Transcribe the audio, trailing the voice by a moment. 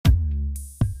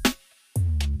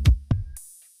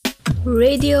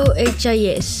Radio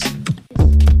HIS.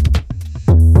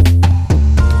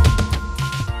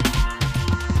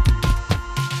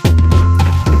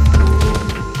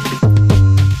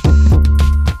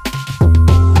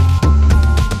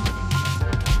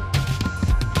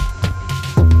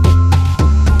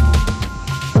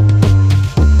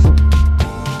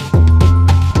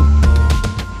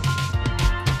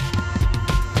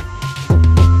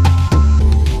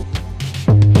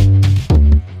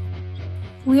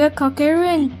 We are Kakeru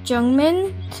and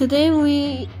Jungmin. Today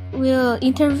we will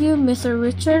interview Mr.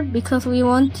 Richard because we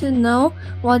want to know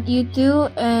what you do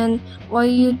and why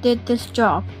you did this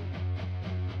job.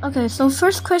 Okay, so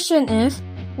first question is,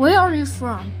 where are you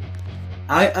from?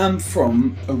 I am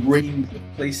from a range of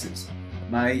places.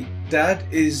 My dad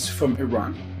is from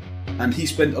Iran and he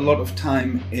spent a lot of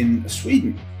time in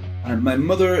Sweden. And my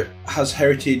mother has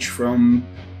heritage from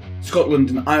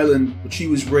Scotland and Ireland, but she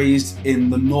was raised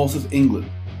in the north of England,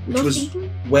 which was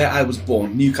where I was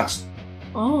born, Newcastle.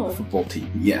 Oh. The football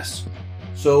team, yes.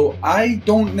 So I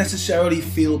don't necessarily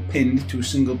feel pinned to a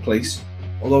single place,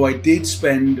 although I did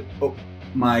spend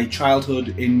my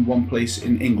childhood in one place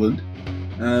in England.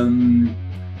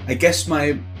 I guess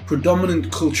my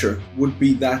predominant culture would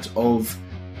be that of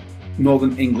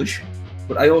Northern English,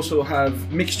 but I also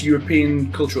have mixed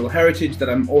European cultural heritage that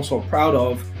I'm also proud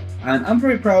of, and I'm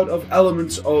very proud of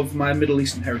elements of my Middle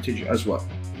Eastern heritage as well.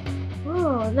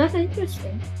 Oh, that's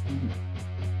interesting.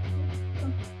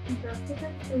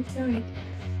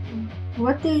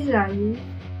 What age are you?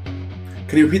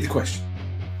 Can you repeat the question?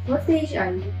 What age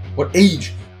are you? What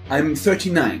age? I'm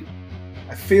 39.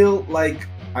 I feel like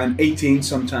I'm 18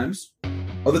 sometimes.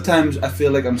 Other times I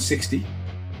feel like I'm 60.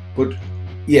 But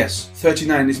yes,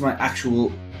 39 is my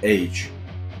actual age.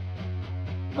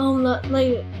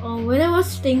 When I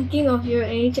was thinking of your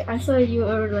age, I thought you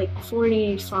were like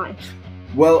 45.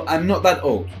 Well, I'm not that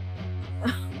old.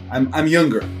 I'm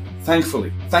younger,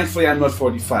 thankfully. Thankfully, I'm not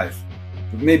 45.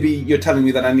 But maybe you're telling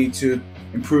me that I need to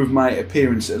improve my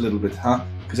appearance a little bit, huh?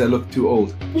 Because I look too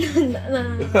old. No,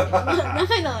 not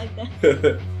like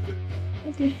that.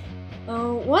 Okay.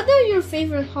 What are your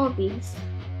favorite hobbies?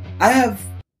 I have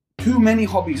too many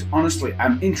hobbies, honestly.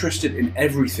 I'm interested in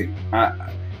everything.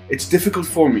 It's difficult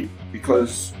for me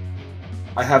because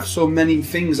I have so many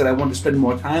things that I want to spend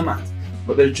more time at,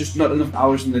 but there's just not enough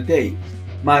hours in the day.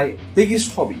 My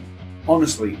biggest hobby,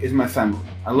 honestly, is my family.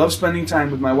 I love spending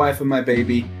time with my wife and my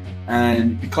baby,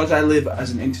 and because I live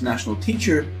as an international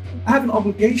teacher, I have an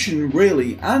obligation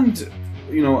really, and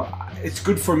it's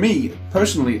good for me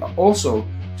personally also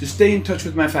to stay in touch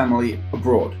with my family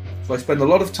abroad. So I spend a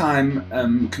lot of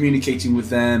time communicating with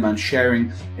them and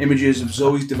sharing images of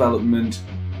Zoe's development,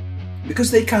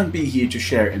 because they can't be here to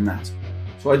share in that.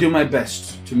 So I do my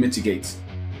best to mitigate.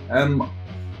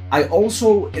 I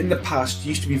also, in the past,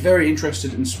 used to be very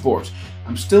interested in sport.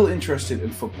 I'm still interested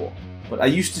in football, but I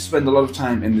used to spend a lot of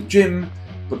time in the gym,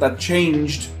 but that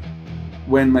changed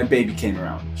when my baby came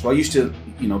around. So I used to,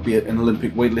 be an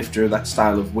Olympic weightlifter, that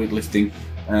style of weightlifting,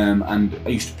 and I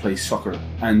used to play soccer.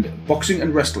 And boxing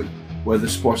and wrestling were the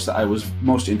sports that I was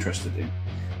most interested in.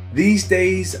 These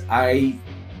days, I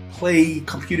play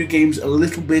computer games a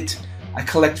little bit. I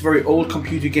collect very old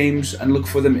computer games and look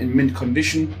for them in mint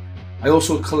condition. I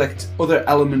also collect other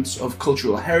elements of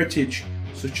cultural heritage,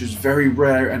 such as very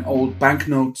rare and old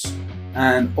banknotes.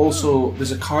 And also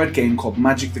there's a card game called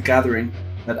Magic the Gathering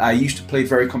that I used to play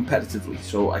very competitively.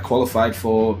 So I qualified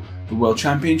for the World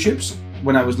Championships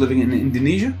when I was living in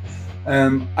Indonesia.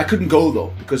 I couldn't go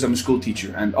though, because I'm a school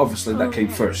teacher, and obviously that came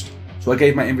first. So I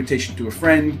gave my invitation to a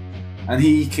friend, and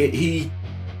he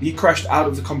crashed out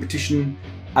of the competition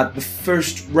at the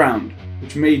first round,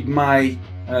 which made my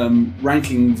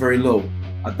ranking very low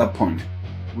at that point,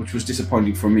 which was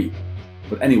disappointing for me.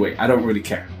 But anyway, I don't really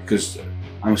care because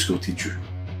I'm a school teacher.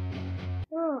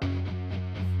 Oh.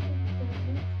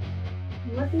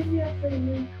 What is your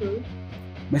favorite food?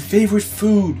 My favorite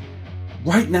food?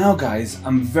 Right now, guys,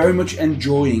 I'm very much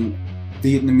enjoying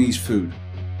Vietnamese food.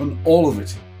 And all of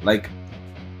it. Like,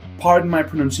 pardon my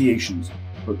pronunciations,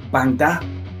 but bang da,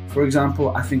 for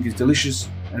example, I think is delicious.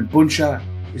 And bun cha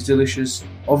is delicious.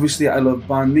 Obviously, I love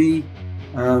banh mi.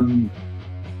 And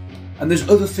there's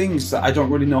other things that I don't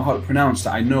really know how to pronounce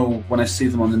that I know when I see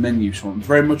them on the menu. So I'm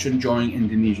very much enjoying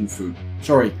Indonesian food.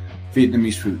 Sorry,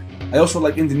 Vietnamese food. I also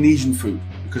like Indonesian food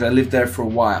because I lived there for a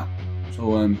while.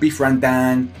 So beef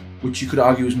rendang, which you could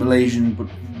argue is Malaysian, but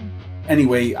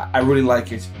anyway, I really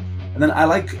like it. And then I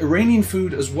like Iranian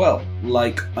food as well,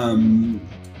 like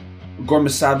gourmet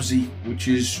sabzi, which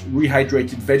is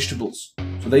rehydrated vegetables.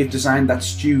 So they've designed that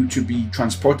stew to be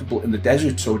transportable in the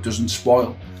desert so it doesn't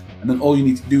spoil. And then all you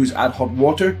need to do is add hot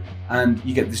water and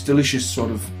you get this delicious sort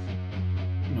of,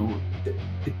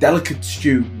 a delicate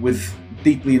stew with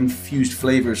deeply infused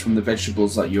flavors from the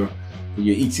vegetables that you're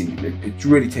eating. It's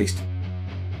really tasty.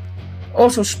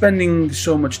 Also, spending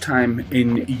so much time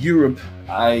in Europe,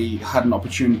 I had an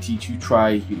opportunity to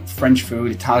try French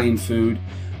food, Italian food,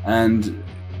 and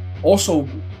also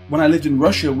when I lived in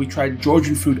Russia, we tried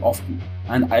Georgian food often,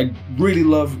 and I really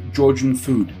love Georgian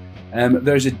food.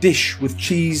 There's a dish with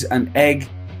cheese and egg,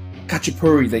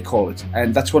 khachapuri they call it,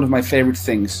 and that's one of my favorite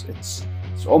things. It's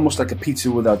almost like a pizza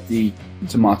without the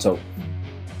tomato.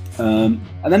 And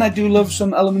then I do love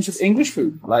some elements of English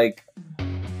food, like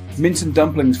mince and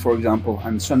dumplings, for example,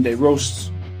 and Sunday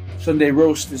roasts. Sunday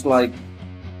roast is like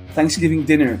Thanksgiving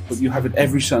dinner, but you have it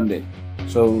every Sunday,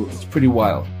 so it's pretty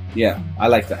wild. Yeah, I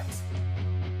like that.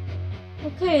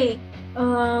 Okay,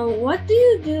 what do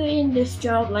you do in this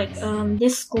job, like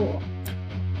this school?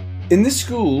 In this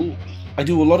school, I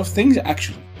do a lot of things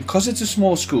actually. Because it's a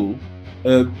small school,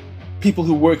 people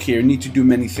who work here need to do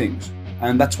many things.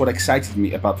 And that's what excited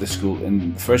me about this school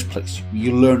in the first place.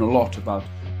 You learn a lot about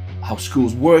how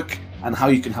schools work and how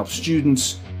you can help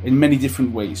students in many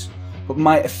different ways. But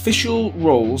my official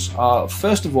roles are,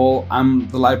 first of all, I'm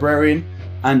the librarian,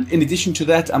 and in addition to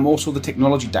that, I'm also the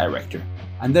technology director.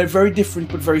 And they're very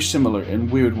different but very similar in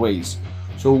weird ways.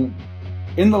 So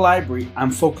in the library,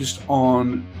 I'm focused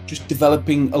on just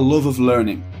developing a love of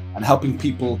learning and helping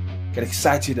people get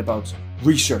excited about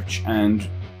research and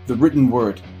the written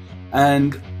word.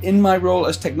 And in my role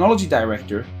as technology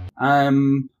director,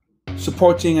 I'm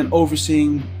supporting and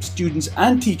overseeing students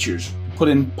and teachers to put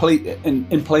in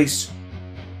place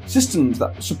systems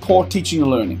that support teaching and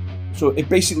learning. So it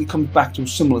basically comes back to a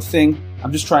similar thing.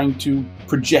 I'm just trying to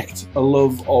project a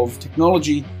love of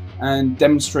technology and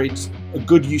demonstrate a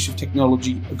good use of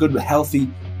technology, a good, healthy,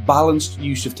 balanced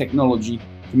use of technology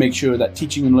to make sure that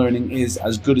teaching and learning is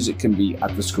as good as it can be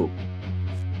at the school.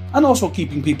 And also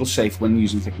keeping people safe when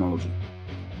using technology.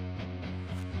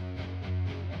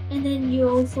 And then you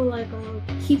also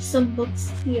keep some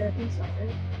books here inside,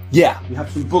 right? Yeah, we have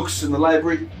some books in the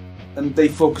library, and they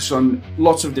focus on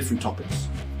lots of different topics,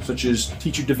 such as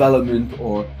teacher development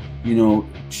or,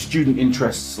 student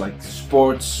interests like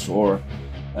sports or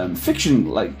fiction,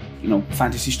 like,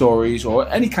 fantasy stories or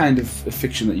any kind of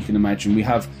fiction that you can imagine. We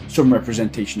have some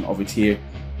representation of it here,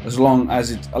 as long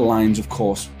as it aligns, of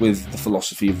course, with the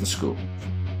philosophy of the school.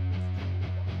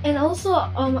 And also,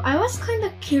 I was kind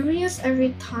of curious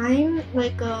every time,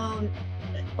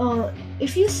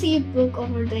 if you see a book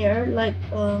over there,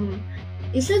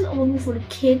 is it only for the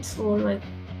kids or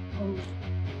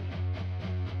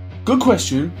Good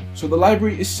question. So the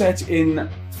library is set in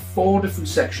 4 different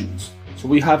sections. So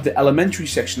we have the elementary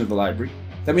section of the library,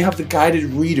 then we have the guided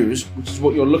readers, which is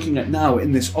what you're looking at now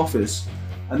in this office,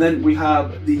 and then we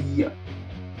have the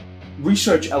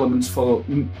research elements for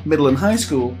middle and high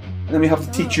school, and then we have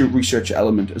the teacher research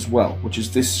element as well, which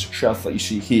is this shelf that you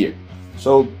see here.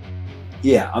 So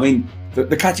yeah, I mean,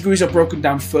 the categories are broken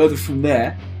down further from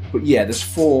there, but yeah, there's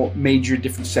 4 major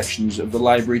different sections of the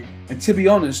library, and to be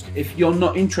honest, if you're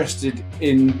not interested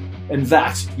in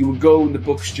that, you would go and the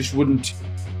books just wouldn't,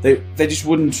 they just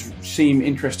wouldn't seem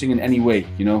interesting in any way,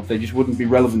 they just wouldn't be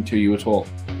relevant to you at all.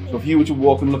 So if you were to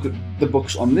walk and look at the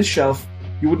books on this shelf,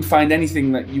 you wouldn't find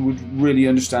anything that you would really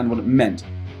understand what it meant.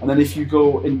 And then if you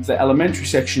go into the elementary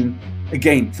section,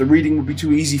 again, the reading would be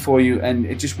too easy for you and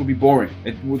it just would be boring.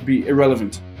 It would be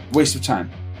irrelevant, waste of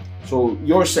time. So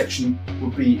your section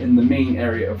would be in the main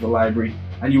area of the library,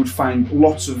 and you would find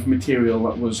lots of material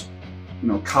that was,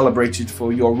 calibrated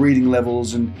for your reading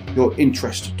levels and your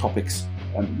interest topics.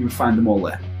 You would find them all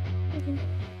there. Okay.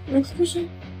 Next question.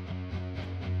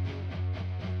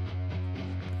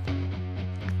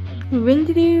 When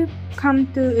did you come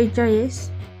to HIS?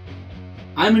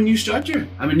 I'm a new starter.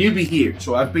 I'm a newbie here.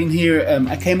 So I've been here,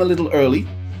 I came a little early.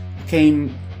 I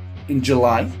came in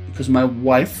July because my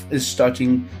wife is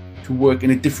starting to work in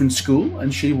a different school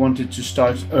and she wanted to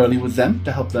start early with them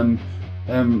to help them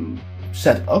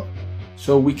set up.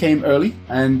 So we came early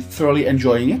and thoroughly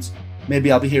enjoying it.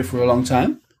 Maybe I'll be here for a long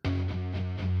time.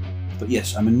 But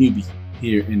yes, I'm a newbie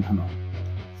here in Hanoi.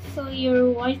 So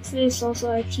your wife is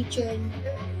also a teacher in...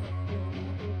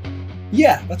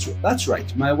 Yeah, that's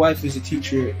right. My wife is a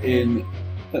teacher in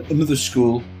another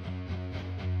school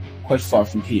quite far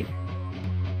from here.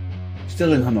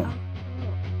 Still in Hanoi.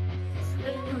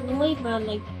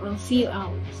 Hanoi, but a few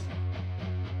hours.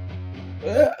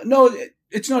 No,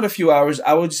 it's not a few hours.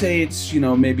 I would say it's,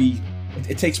 maybe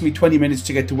it takes me 20 minutes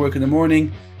to get to work in the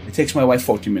morning. It takes my wife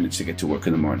 40 minutes to get to work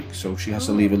in the morning. So she has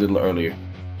to leave a little earlier.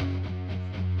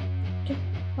 Okay.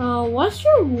 What's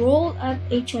your role at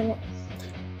HIS?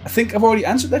 I think I've already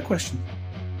answered that question.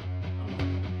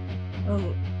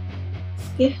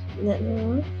 Skip that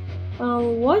one.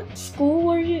 What school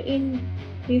were you in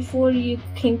before you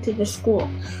came to the school?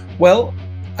 Well,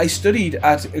 I studied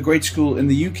at a great school in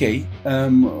the UK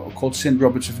called St.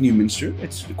 Robert's of Newminster.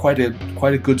 It's quite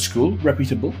a good school,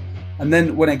 reputable. And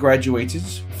then when I graduated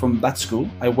from that school,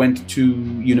 I went to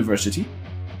university.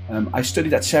 I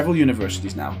studied at several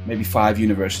universities now, maybe 5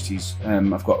 universities.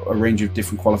 I've got a range of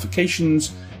different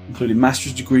qualifications, including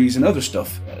master's degrees and other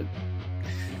stuff.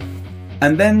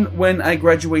 And then when I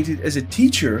graduated as a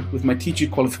teacher with my teacher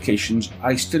qualifications,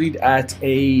 I studied at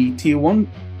a Tier 1,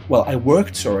 I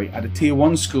worked at a Tier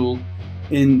 1 school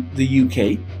in the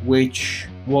UK, which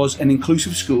was an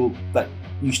inclusive school that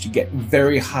used to get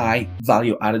very high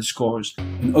value added scores.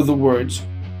 In other words,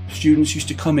 students used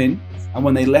to come in, and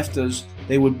when they left us,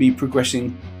 they would be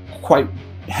progressing quite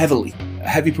heavily, a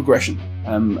heavy progression.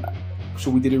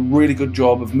 So we did a really good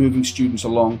job of moving students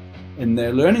along in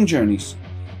their learning journeys.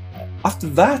 After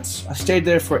that, I stayed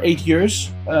there for 8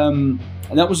 years, and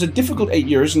that was a difficult 8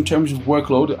 years in terms of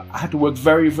workload. I had to work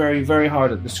very, very, very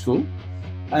hard at the school,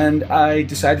 and I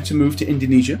decided to move to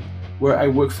Indonesia, where I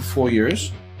worked for 4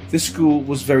 years. This school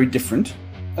was very different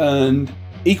and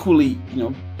equally,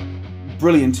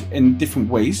 brilliant in different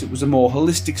ways. It was a more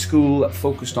holistic school that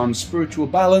focused on spiritual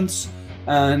balance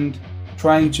and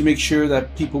trying to make sure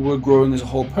that people were growing as a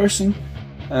whole person.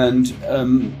 And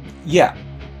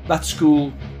that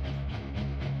school,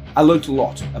 I learned a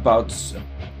lot about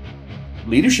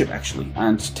leadership actually,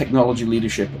 and technology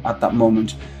leadership at that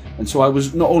moment. And so I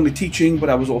was not only teaching, but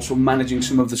I was also managing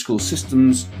some of the school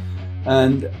systems.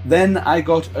 And then I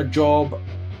got a job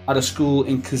at a school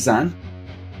in Kazan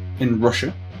in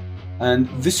Russia. And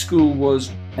this school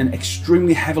was an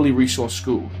extremely heavily resourced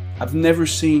school. I've never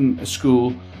seen a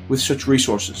school with such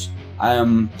resources.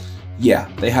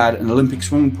 They had an Olympic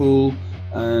swimming pool,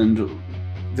 and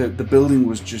the building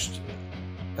was just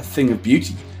a thing of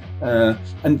beauty.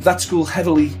 And that school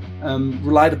heavily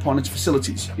relied upon its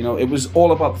facilities. It was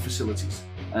all about the facilities.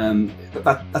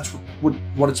 That's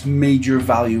what its major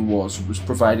value was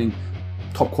providing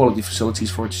top quality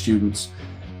facilities for its students.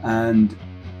 And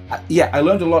I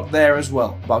learned a lot there as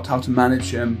well about how to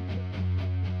manage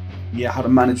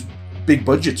big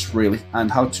budgets really, and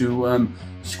how to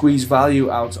squeeze value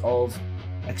out of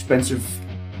expensive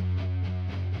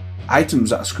items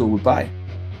that a school would buy.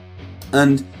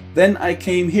 And then I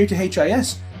came here to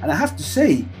HIS, and I have to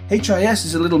say, HIS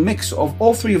is a little mix of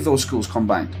all 3 of those schools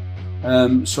combined.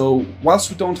 So whilst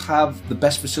we don't have the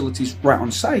best facilities right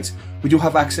on site, we do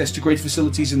have access to great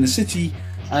facilities in the city,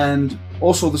 and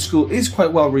also the school is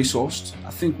quite well resourced. I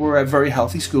think we're a very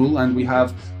healthy school, and we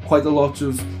have quite a lot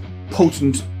of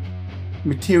potent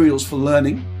materials for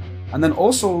learning. And then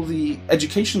also the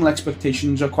educational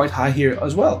expectations are quite high here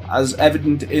as well, as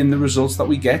evident in the results that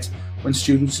we get when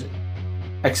students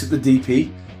exit the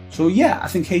DP. So I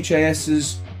think HIS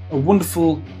is a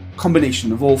wonderful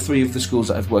combination of all 3 of the schools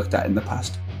that I've worked at in the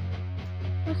past.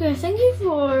 Okay, thank you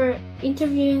for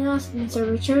interviewing us, Mr.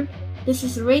 Richard. This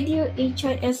is Radio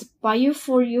HIS by you,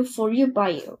 for you, by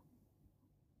you.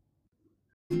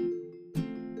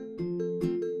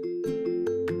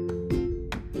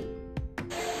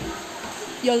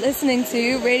 You're listening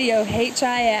to Radio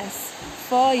HIS,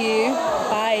 for you,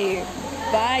 by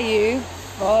you,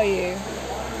 for you.